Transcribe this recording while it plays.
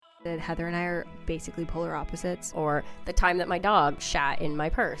That Heather and I are basically polar opposites. Or the time that my dog shat in my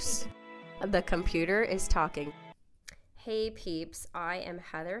purse. The computer is talking. Hey peeps, I am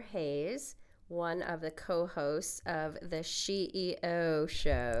Heather Hayes, one of the co-hosts of the SheEO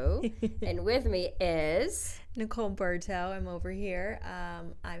show. And with me is Nicole Berto. I'm over here.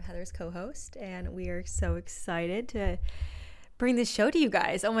 I'm Heather's co-host, and we are so excited to bring this show to you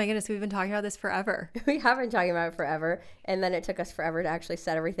guys. Oh my goodness, we've been talking about this forever. We have been talking about it forever, and then it took us forever to actually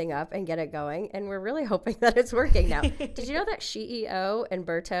set everything up and get it going, and we're really hoping that it's working now. Did you know that SheEO and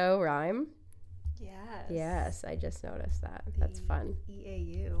Berto rhyme? Yes, I just noticed that. That's fun.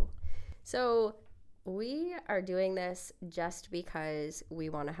 EAU. So we are doing this just because we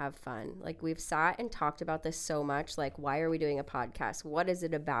want to have fun. Like, we've sat and talked about this so much. Like, why are we doing a podcast? What is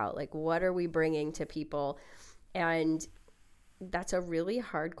it about? Like, what are we bringing to people? And that's a really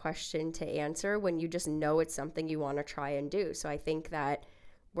hard question to answer when you just know it's something you want to try and do. So I think that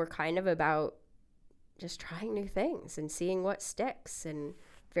we're kind of about just trying new things and seeing what sticks, and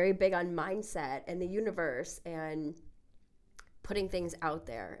very big on mindset and the universe and putting things out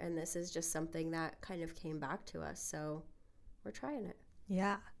there. And this is just something that kind of came back to us. So we're trying it.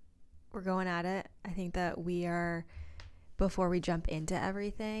 Yeah, we're going at it. I think that we are, before we jump into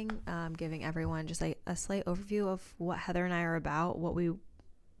everything, giving everyone just like a slight overview of what Heather and I are about,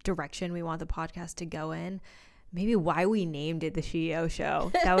 direction we want the podcast to go in, maybe why we named it the SheEO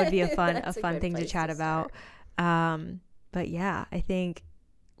show. That would be a fun thing to chat about. But yeah, I think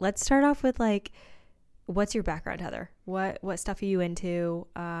let's start off with like, what's your background, Heather? What stuff are you into?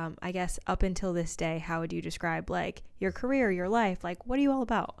 I guess up until this day, how would you describe like your career, your life? Like, what are you all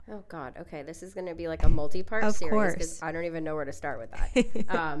about? Oh God. Okay. This is going to be like a multi-part of series, because I don't even know where to start with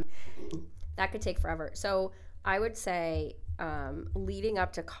that. That could take forever. So I would say, leading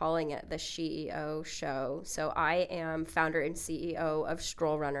up to calling it the SheEO show. So I am founder and CEO of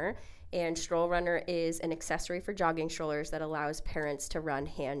Stroll Runner, and Stroll Runner is an accessory for jogging strollers that allows parents to run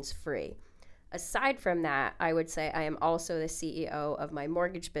hands-free. Aside from that, I would say I am also the CEO of my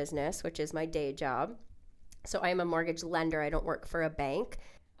mortgage business, which is my day job. So I am a mortgage lender. I don't work for a bank,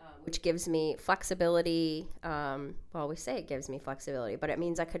 which gives me flexibility. Well, we say it gives me flexibility, but it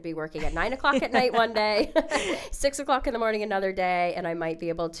means I could be working at 9 o'clock at night one day, 6 o'clock in the morning another day, and I might be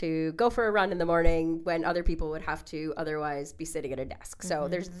able to go for a run in the morning when other people would have to otherwise be sitting at a desk. So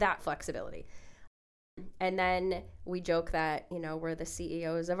there's that flexibility. And then we joke that, we're the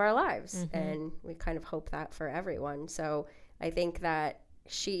CEOs of our lives, and we kind of hope that for everyone. So I think that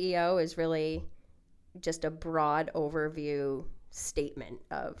SheEO is really just a broad overview statement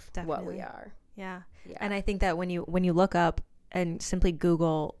of what we are. Yeah. And I think that when you look up and simply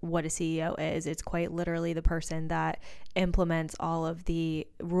Google what a CEO is, it's quite literally the person that implements all of the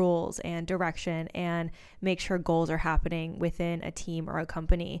rules and direction and makes sure goals are happening within a team or a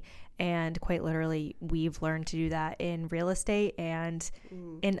company. And quite literally, we've learned to do that in real estate and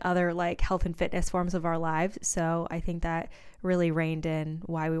in other like health and fitness forms of our lives. So I think that really reined in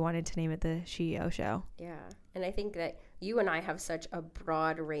why we wanted to name it the SheEO show. Yeah. And I think that you and I have such a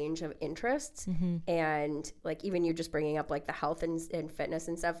broad range of interests, and like even you just bringing up like the health and fitness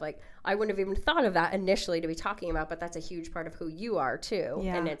and stuff, like I wouldn't have even thought of that initially to be talking about, but that's a huge part of who you are too.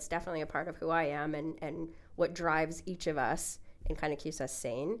 Yeah. And it's definitely a part of who I am and what drives each of us and kind of keeps us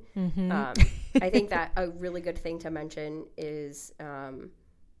sane. I think that a really good thing to mention is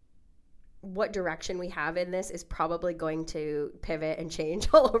what direction we have in this is probably going to pivot and change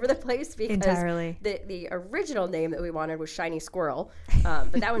all over the place, because entirely. The original name that we wanted was Shiny Squirrel,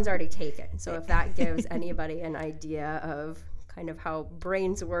 but that one's already taken. So if that gives anybody an idea of kind of how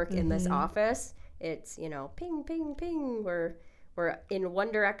brains work in this office, it's, ping, ping, ping. We're in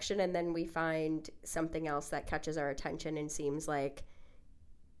one direction, and then we find something else that catches our attention and seems like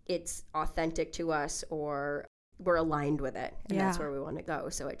it's authentic to us, or we're aligned with it, and that's where we want to go.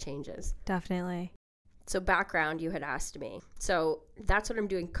 So it changes. Definitely. So background, you had asked me. So that's what I'm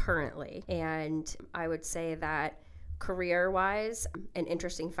doing currently. And I would say that career-wise, an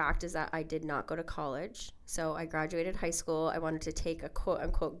interesting fact is that I did not go to college. So I graduated high school. I wanted to take a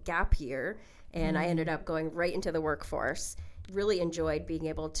quote-unquote gap year, and I ended up going right into the workforce. Really enjoyed being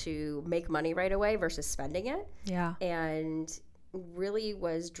able to make money right away versus spending it. Yeah. And really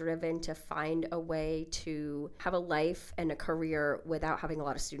was driven to find a way to have a life and a career without having a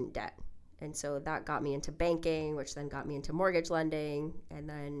lot of student debt. And so that got me into banking, which then got me into mortgage lending. And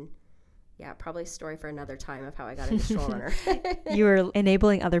then, Yeah, probably a story for another time of how I got into Stroll Runner. You were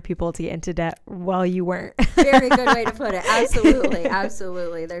enabling other people to get into debt while you weren't. Very good way to put it. Absolutely.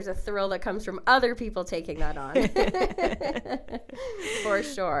 Absolutely. There's a thrill that comes from other people taking that on. For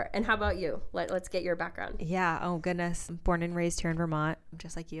sure. And how about you? Let's get your background. Yeah. Oh, goodness. I'm born and raised here in Vermont,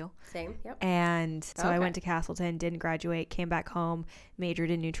 just like you. Same. Yep. And so I went to Castleton, didn't graduate, came back home,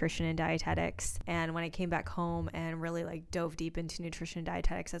 majored in nutrition and dietetics. And when I came back home and really like dove deep into nutrition and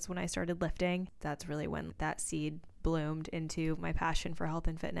dietetics, that's when I started lifting. That's really when that seed bloomed into my passion for health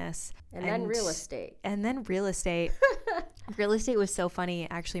and fitness. And then real estate. Real estate was so funny.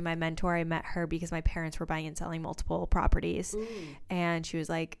 Actually, my mentor, I met her because my parents were buying and selling multiple properties. And she was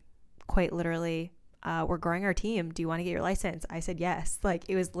like, quite literally, we're growing our team. Do you want to get your license? I said yes. Like,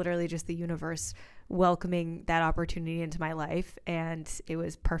 it was literally just the universe welcoming that opportunity into my life, and it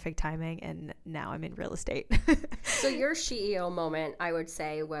was perfect timing, and now I'm in real estate. So your CEO moment, I would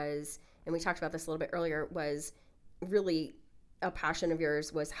say, was, and we talked about this a little bit earlier, was really a passion of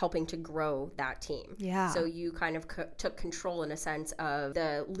yours was helping to grow that team. Yeah. So you kind of took control in a sense of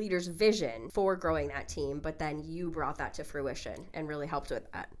the leader's vision for growing that team, but then you brought that to fruition and really helped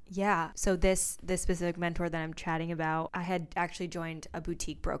with that. Yeah. So this specific mentor that I'm chatting about, I had actually joined a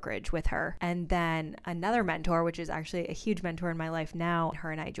boutique brokerage with her. And then another mentor, which is actually a huge mentor in my life now,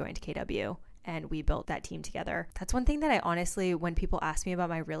 her and I joined KW. And we built that team together. That's one thing that I honestly, when people ask me about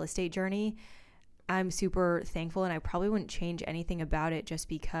my real estate journey, I'm super thankful, and I probably wouldn't change anything about it just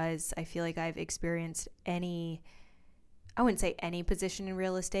because I feel like I've experienced I wouldn't say any position in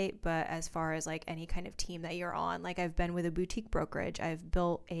real estate, but as far as like any kind of team that you're on, like I've been with a boutique brokerage, I've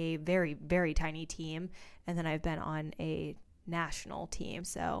built a very, very tiny team, and then I've been on a national team.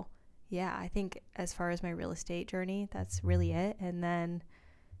 So yeah, I think as far as my real estate journey, that's really it. And then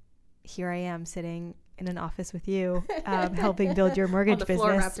here I am sitting in an office with you, helping build your mortgage business. On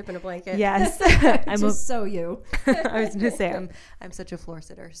the floor wrapped up in a blanket. Yes. Just so you. I was going to say, I'm such a floor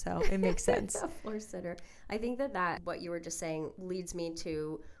sitter, so it makes sense. A floor sitter. I think that what you were just saying leads me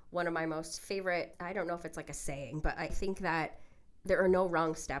to one of my most favorite, I don't know if it's like a saying, but I think that there are no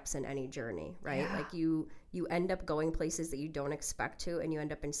wrong steps in any journey, right? Yeah. Like you end up going places that you don't expect to, and you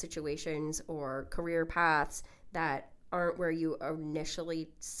end up in situations or career paths that aren't where you initially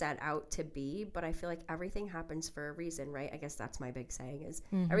set out to be. But I feel like everything happens for a reason, right? I guess that's my big saying is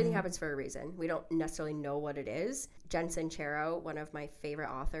everything happens for a reason. We don't necessarily know what it is. Jen Sincero, one of my favorite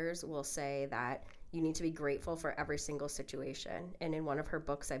authors, will say that you need to be grateful for every single situation. And in one of her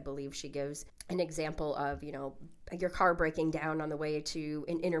books, I believe she gives an example of, your car breaking down on the way to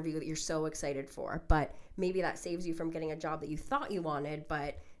an interview that you're so excited for, but maybe that saves you from getting a job that you thought you wanted,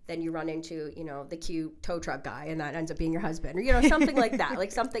 but then you run into, the cute tow truck guy and that ends up being your husband, or, something like that.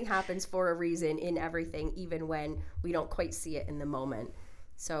 Like something happens for a reason in everything, even when we don't quite see it in the moment.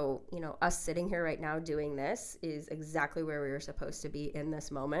 So, us sitting here right now doing this is exactly where we were supposed to be in this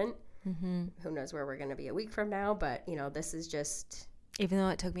moment. Mm-hmm. Who knows where we're going to be a week from now, but, this is just... Even though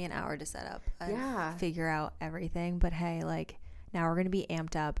it took me an hour to set up and figure out everything, but hey, like... Now we're going to be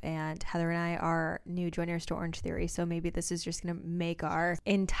amped up, and Heather and I are new joiners to Orange Theory, so maybe this is just going to make our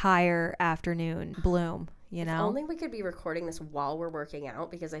entire afternoon bloom, If only we could be recording this while we're working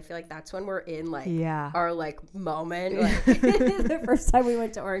out, because I feel like that's when we're in, our, moment. The first time we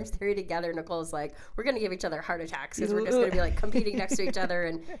went to Orange Theory together, Nicole's like, we're going to give each other heart attacks because we're just going to be, competing next to each other,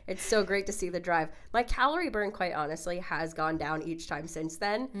 and it's so great to see the drive. My calorie burn, quite honestly, has gone down each time since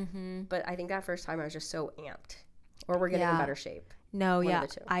then, but I think that first time I was just so amped. Or we're getting in better shape. No,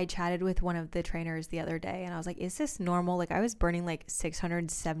 I chatted with one of the trainers the other day, and I was like, is this normal? Like, I was burning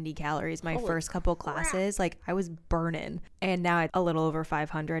 670 calories my first couple classes. Like, I was burning. And now it's a little over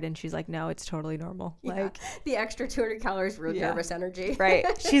 500, and she's like, no, it's totally normal. Yeah. The extra 200 calories root nervous energy. Right.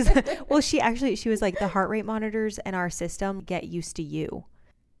 She was like, the heart rate monitors in our system get used to you.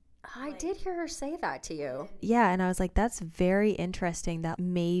 I did hear her say that to you. Yeah, and I was like, that's very interesting that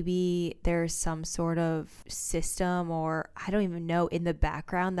maybe there's some sort of system, or I don't even know, in the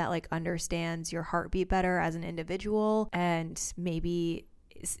background that understands your heartbeat better as an individual, and maybe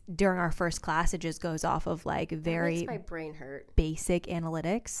during our first class it just goes off of very makes my brain hurt. Basic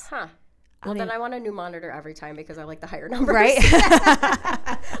analytics. Huh. Well, then I want a new monitor every time because I like the higher numbers. Right?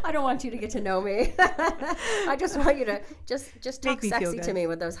 I don't want you to get to know me. I just want you to just talk sexy to me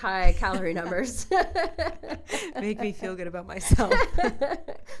with those high calorie numbers. Make me feel good about myself.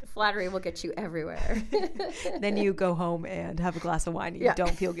 Flattery will get you everywhere. Then you go home and have a glass of wine and you don't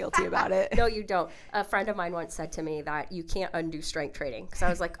feel guilty about it. No, you don't. A friend of mine once said to me that you can't undo strength training. Because I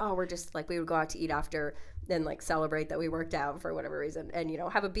was like, we're just we would go out to eat after and like celebrate that we worked out for whatever reason, and, you know,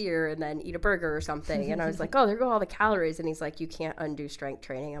 have a beer and then eat a burger or something. And I was like, oh, there go all the calories. And he's like, you can't undo strength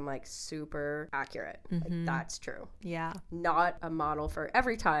training. I'm like, super accurate. Like, that's true. Yeah. Not a model for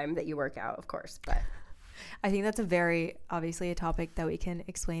every time that you work out, of course, but I think that's a very, obviously a topic that we can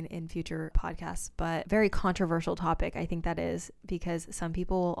explain in future podcasts, but very controversial topic. I think that is, because some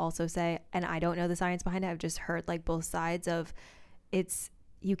people will also say, and I don't know the science behind it, I've just heard like both sides of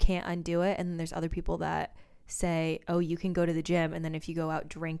you can't undo it. And then there's other people that say, oh, you can go to the gym, and then if you go out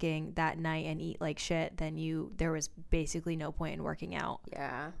drinking that night and eat like shit, then there was basically no point in working out.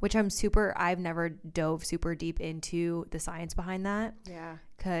 Yeah. Which I've never dove super deep into the science behind that. Yeah.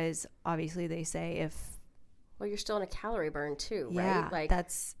 Because obviously they say well, you're still in a calorie burn too, right? Yeah, like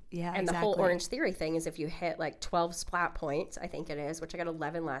that's, yeah, and exactly. the whole Orange Theory thing is if you hit like 12 splat points, I think it is, which I got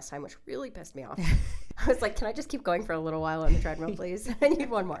 11 last time, which really pissed me off. I was like, can I just keep going for a little while on the treadmill, please? I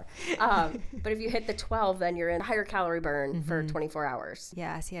need one more. But if you hit the 12, then you're in higher calorie burn for 24 hours.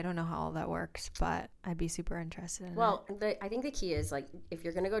 Yeah, see, I don't know how all that works, but I'd be super interested in it. I think the key is, like, if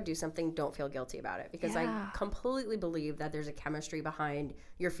you're going to go do something, don't feel guilty about it, because I completely believe that there's a chemistry behind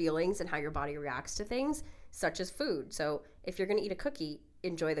your feelings and how your body reacts to things, such as food. So if you're going to eat a cookie,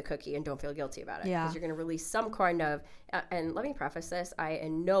 enjoy the cookie and don't feel guilty about it, because you're going to release some kind of and let me preface this, I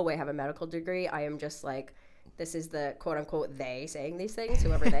in no way have a medical degree. I am just like, this is the quote unquote they saying these things,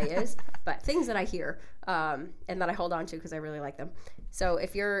 whoever they is, but things that I hear and that I hold on to because I really like them. So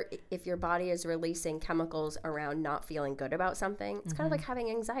if your body is releasing chemicals around not feeling good about something, it's kind of like having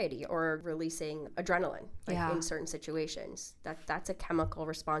anxiety or releasing adrenaline, like in certain situations. That's a chemical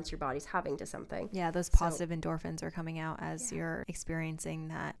response your body's having to something. Yeah, those positive endorphins are coming out as you're experiencing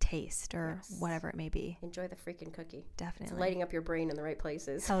that taste or whatever it may be. Enjoy the freaking cookie. Definitely. It's lighting up your brain in the right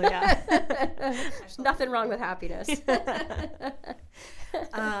places. Hell yeah. There's nothing wrong with happiness.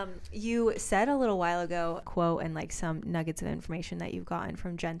 You said a little while ago, quote, and like some nuggets of information that you've gotten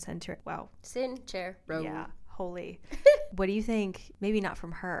from Jen Center. Wow. Sin, chair, road. Yeah. Holy. What do you think, maybe not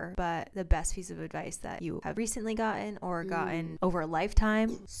from her, but the best piece of advice that you have recently gotten or gotten over a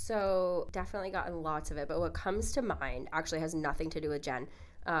lifetime? So definitely gotten lots of it, but what comes to mind actually has nothing to do with Jen.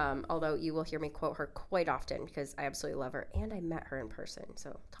 Although you will hear me quote her quite often because I absolutely love her, and I met her in person.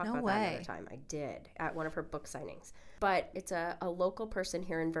 So talk about that another time. I did at one of her book signings. But it's a local person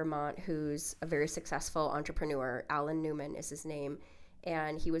here in Vermont who's a very successful entrepreneur. Alan Newman is his name.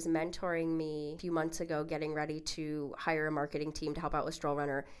 And he was mentoring me a few months ago, getting ready to hire a marketing team to help out with Stroll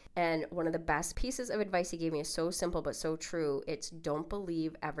Runner. And one of the best pieces of advice he gave me is so simple but so true. It's don't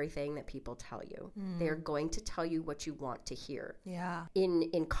believe everything that people tell you. They're going to tell you what you want to hear. Yeah.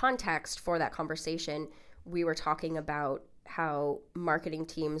 In context for that conversation, we were talking about how marketing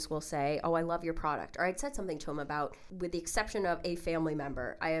teams will say, oh, I love your product. Or I'd said something to him about, with the exception of a family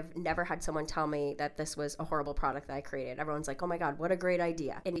member, I have never had someone tell me that this was a horrible product that I created. Everyone's like, oh my God, what a great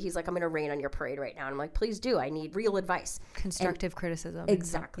idea. And he's like, I'm going to rain on your parade right now. And I'm like, please do. I need real advice. Constructive criticism.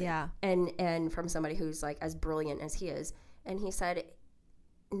 Exactly. Yeah. And from somebody who's like as brilliant as he is. And he said,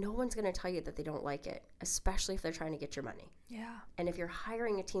 no one's going to tell you that they don't like it, especially if they're trying to get your money. Yeah. And if you're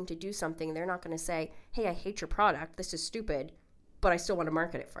hiring a team to do something, they're not going to say, hey, I hate your product. This is stupid, but I still want to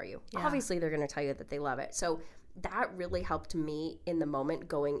market it for you. Yeah. Obviously, they're going to tell you that they love it. So that really helped me in the moment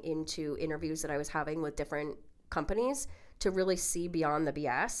going into interviews that I was having with different companies to really see beyond the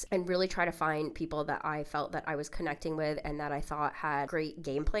BS and really try to find people that I felt that I was connecting with and that I thought had great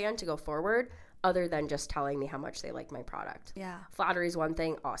game plan to go forward, other than just telling me how much they like my product. Yeah. Flattery is one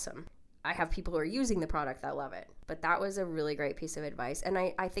thing. Awesome. I have people who are using the product that love it. But that was a really great piece of advice. And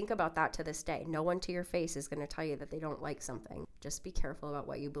I think about that to this day. No one to your face is going to tell you that they don't like something. Just be careful about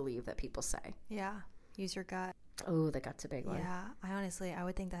what you believe that people say. Yeah. Use your gut. Oh, the gut's a big one. Yeah. I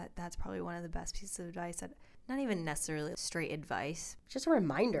would think that that's probably one of the best pieces of advice that, not even necessarily straight advice. Just a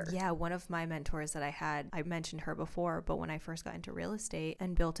reminder. Yeah, one of my mentors that I had, I mentioned her before, but when I first got into real estate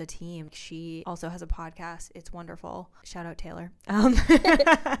and built a team, she also has a podcast. It's wonderful. Shout out Taylor.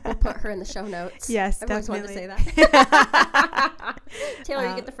 We'll put her in the show notes. Yes, I've definitely. always wanted to say that. Taylor,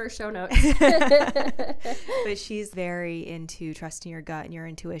 you get the first show notes. But she's very into trusting your gut and your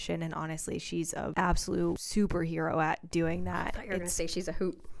intuition, and honestly, she's an absolute superhero at doing that. I thought you were going to say she's a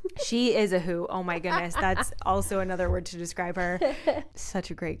hoot. She is a hoot. Oh my goodness. That's also another word to describe her.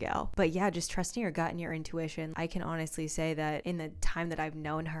 Such a great gal. But yeah, just trusting your gut and your intuition. I can honestly say that in the time that I've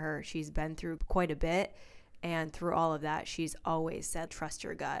known her, she's been through quite a bit. And through all of that, she's always said, trust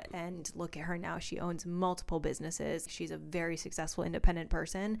your gut. And look at her now. She owns multiple businesses. She's a very successful independent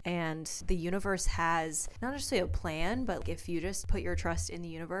person. And the universe has not necessarily a plan, but if you just put your trust in the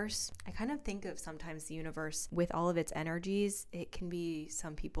universe, I kind of think of sometimes the universe with all of its energies, it can be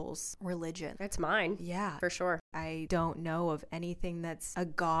some people's religion. It's mine. Yeah. For sure. I don't know of anything that's a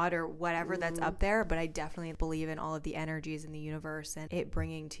god or whatever that's up there, but I definitely believe in all of the energies in the universe and it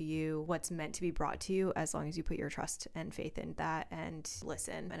bringing to you what's meant to be brought to you as long as you put your trust and faith in that and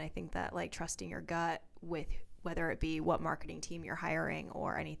listen. And I think that like trusting your gut with whether it be what marketing team you're hiring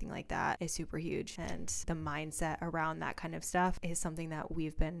or anything like that is super huge. And the mindset around that kind of stuff is something that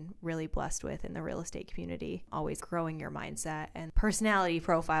we've been really blessed with in the real estate community, always growing your mindset and personality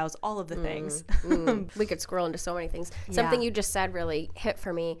profiles, all of the things. We could scroll into so many things. Something you just said really hit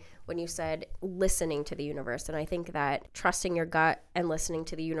for me when you said listening to the universe. And I think that trusting your gut and listening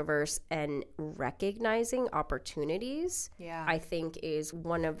to the universe and recognizing opportunities, I think is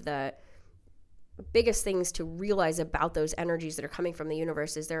one of the biggest things to realize about those energies that are coming from the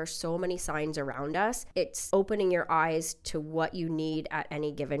universe is there are so many signs around us. It's opening your eyes to what you need at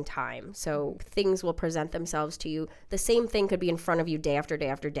any given time. So things will present themselves to you. The same thing could be in front of you day after day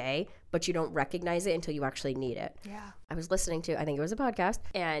after day, but you don't recognize it until you actually need it. Yeah. I was listening to, I think it was a podcast,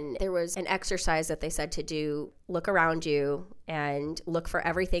 and there was an exercise that they said to do. Look around you and look for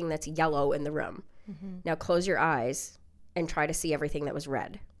everything that's yellow in the room. Now close your eyes and try to see everything that was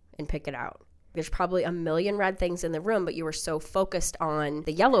red and pick it out. There's probably a million red things in the room, but you were so focused on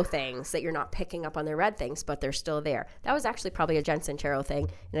the yellow things that you're not picking up on the red things, but they're still there. That was actually probably a Jen Sincero thing.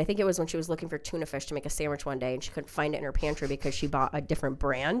 And I think it was when she was looking for tuna fish to make a sandwich one day and she couldn't find it in her pantry because she bought a different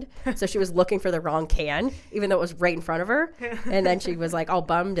brand. So she was looking for the wrong can, even though it was right in front of her. And then she was like all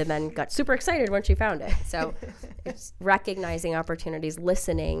bummed and then got super excited when she found it. So it's recognizing opportunities,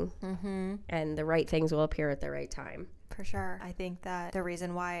 listening, and the right things will appear at the right time. For sure. I think that the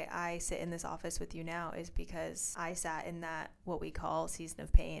reason why I sit in this office with you now is because I sat in that what we call season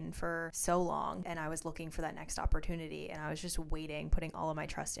of pain for so long, and I was looking for that next opportunity, and I was just waiting, putting all of my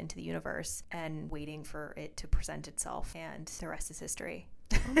trust into the universe and waiting for it to present itself, and the rest is history.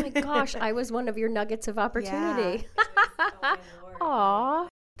 Oh my gosh, I was one of your nuggets of opportunity. Yeah. Aww.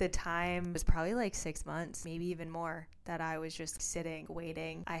 The time was probably like 6 months, maybe even more, that I was just sitting,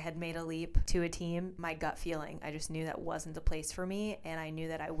 waiting. I had made a leap to a team. My gut feeling, I just knew that wasn't the place for me, and I knew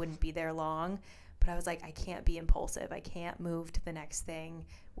that I wouldn't be there long. But I was like, I can't be impulsive. I can't move to the next thing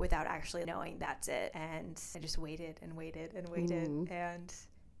without actually knowing that's it. And I just waited and waited and waited. And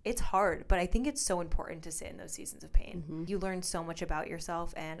it's hard, but I think it's so important to sit in those seasons of pain. You learn so much about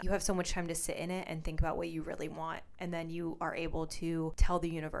yourself, and you have so much time to sit in it and think about what you really want. And then you are able to tell the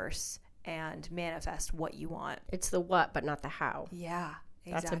universe and manifest what you want. It's the what, but not the how. Yeah,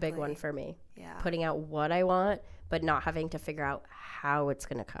 exactly. That's a big one for me. Yeah. Putting out what I want, but not having to figure out how it's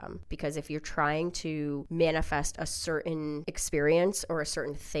going to come. Because if you're trying to manifest a certain experience or a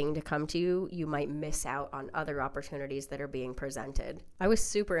certain thing to come to you, you might miss out on other opportunities that are being presented. I was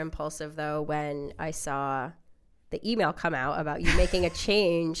super impulsive, though, when I saw the email come out about you making a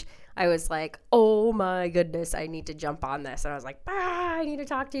change. I was like, oh my goodness, I need to jump on this. And I was like, I need to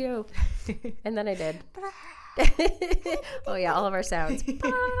talk to you. And then I did. Oh yeah, all of our sounds.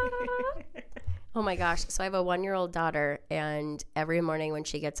 Oh my gosh. So I have a 1-year-old daughter, and every morning when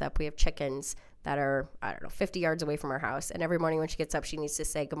she gets up, we have chickens that are, 50 yards away from our house. And every morning when she gets up, she needs to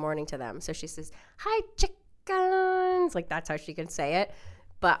say good morning to them. So she says, hi, chickens. Like, that's how she can say it.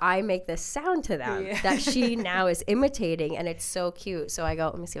 But I make this sound to them that she now is imitating, and it's so cute. So I go,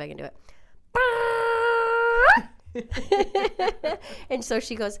 let me see if I can do it. And so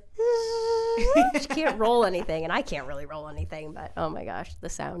she goes, she can't roll anything, and I can't really roll anything, but oh my gosh, the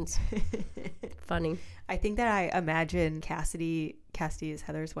sounds. Funny. I think that I imagine Cassidy is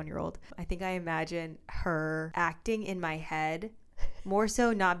Heather's 1-year-old. I think I imagine her acting in my head, more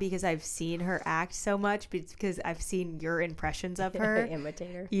so not because I've seen her act so much, but it's because I've seen your impressions of her.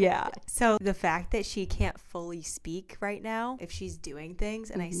 Imitator. Yeah. So the fact that she can't fully speak right now, if she's doing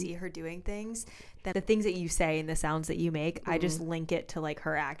things and I see her doing things, that the things that you say and the sounds that you make, I just link it to like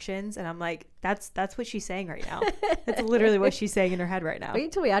her actions, and I'm like, that's what she's saying right now. That's literally what she's saying in her head right now. Wait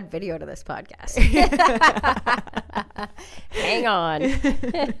until we add video to this podcast. Hang on.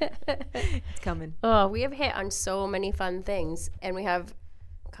 It's coming. Oh, we have hit on so many fun things, and we have,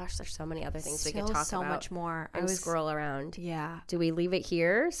 gosh, there's so many other things we could talk so about. So much more. And scroll around. Yeah. Do we leave it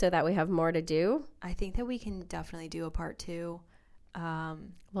here so that we have more to do? I think that we can definitely do a part 2.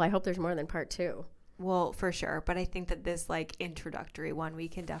 Well, I hope there's more than part 2. Well, for sure. But I think that this like introductory one, we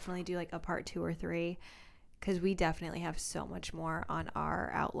can definitely do like a part 2 or 3, because we definitely have so much more on our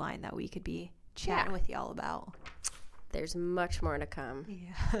outline that we could be chatting with y'all about. There's much more to come.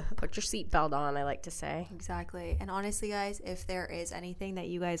 Yeah. Put your seatbelt on, I like to say. Exactly. And honestly, guys, if there is anything that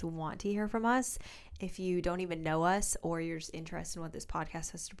you guys want to hear from us, if you don't even know us or you're just interested in what this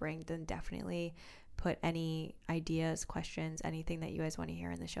podcast has to bring, then definitely put any ideas, questions, anything that you guys want to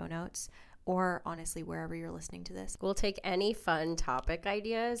hear in the show notes, or honestly, wherever you're listening to this. We'll take any fun topic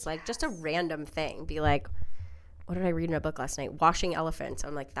ideas, like just a random thing. Be like, what did I read in a book last night? Washing elephants.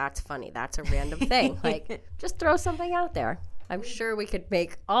 I'm like, that's funny. That's a random thing. Like, just throw something out there. I'm sure we could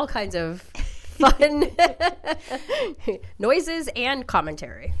make all kinds of fun noises and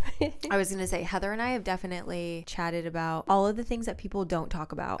commentary. I was going to say, Heather and I have definitely chatted about all of the things that people don't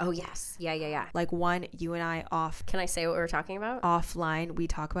talk about. Oh, yes. Yeah. Like one, you and I Can I say what we were talking about? offline, we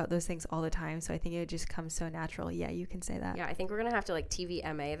talk about those things all the time. So I think it just comes so natural. Yeah, you can say that. Yeah, I think we're going to have to like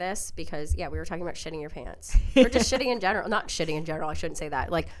TVMA this because, we were talking about shitting your pants. Or just shitting in general. Not shitting in general. I shouldn't say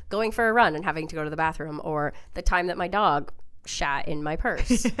that. Like going for a run and having to go to the bathroom, or the time that my dog shat in my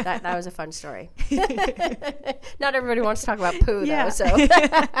purse. That was a fun story. Not everybody wants to talk about poo though, so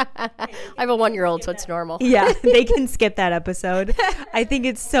I have a 1-year-old, so it's normal. Yeah, they can skip that episode. I think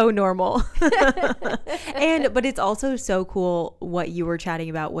it's so normal. But it's also so cool. What you were chatting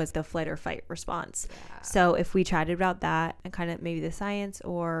about was the flight or fight response. Yeah. So if we chatted about that and kind of maybe the science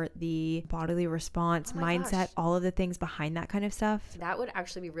or the bodily response, mindset, all of the things behind that kind of stuff, that would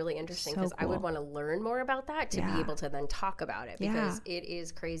actually be really interesting, because so I would cool. want to learn more about that to be able to then talk about it, because it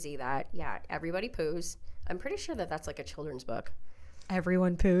is crazy that everybody poos. I'm pretty sure that that's like a children's book.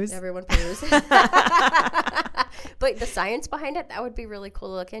 Everyone poos. Everyone poos. But the science behind it, that would be really cool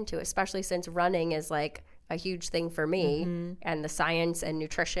to look into, especially since running is like a huge thing for me, and the science and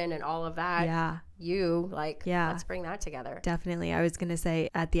nutrition and all of that. Yeah. Let's bring that together. Definitely. I was going to say,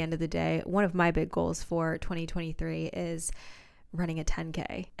 at the end of the day, one of my big goals for 2023 is running a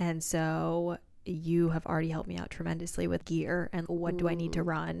 10K. And so you have already helped me out tremendously with gear and what do I need to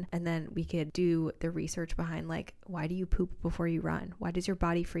run, and then we could do the research behind, like, why do you poop before you run? Why does your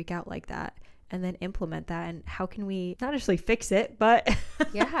body freak out like that? And then implement that, and how can we not actually fix it, but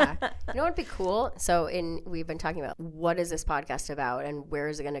yeah. You know what'd be cool? So we've been talking about what is this podcast about and where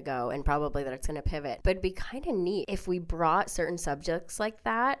is it going to go, and probably that it's going to pivot. But it'd be kind of neat if we brought certain subjects like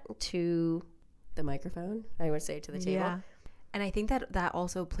that to the microphone. I would say to the table. Yeah. And I think that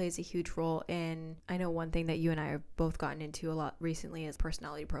also plays a huge role in, I know one thing that you and I have both gotten into a lot recently is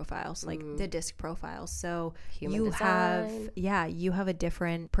personality profiles, like the DISC profiles. So you have a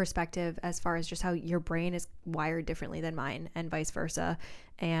different perspective as far as just how your brain is wired differently than mine, and vice versa.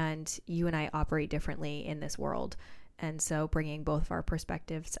 And you and I operate differently in this world. And so bringing both of our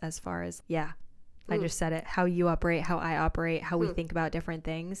perspectives as far as, I just said it, how you operate, how I operate, how we think about different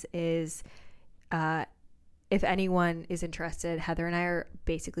things is, if anyone is interested, Heather and I are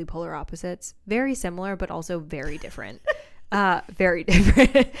basically polar opposites. Very similar, but also very different. Very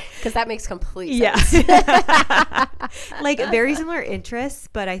different. Because that makes complete sense. Yeah. Like very similar interests,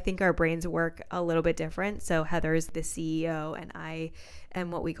 but I think our brains work a little bit different. So Heather's the CEO and I am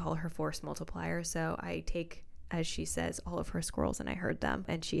what we call her force multiplier. So I take, as she says, all of her squirrels and I herd them.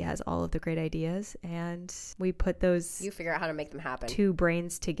 And she has all of the great ideas. And we put those... You figure out how to make them happen. ...two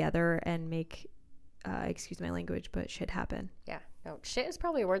brains together and make... excuse my language, but shit happen. Yeah. No, shit is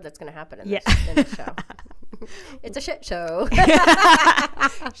probably a word that's going to happen in this show. It's a shit show.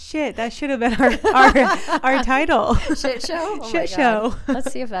 Shit, that should have been our title. Shit show? Oh shit show.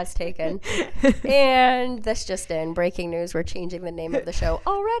 Let's see if that's taken. And this just in, breaking news, we're changing the name of the show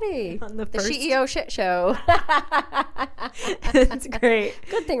already. On the CEO Shit Show. That's great.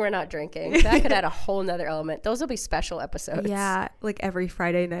 Good thing we're not drinking. That could add a whole nother element. Those will be special episodes. Yeah, like every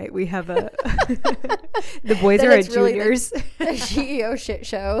Friday night we have a the boys then are at really juniors. The CEO Shit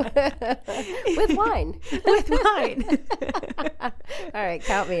Show with wine. With wine. All right,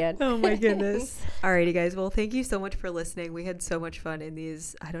 count me in. Oh my goodness. Alrighty guys, well thank you so much for listening. We had so much fun in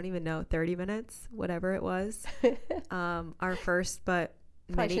these, I don't even know, 30 minutes, whatever it was. Our first, but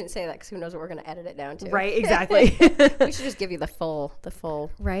probably shouldn't say that because who knows what we're going to edit it down to. Right, exactly. We should just give you the full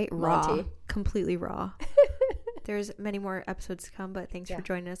right, Monty. Raw, completely raw. There's many more episodes to come, but thanks for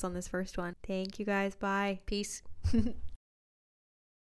joining us on this first one. Thank you guys. Bye. Peace.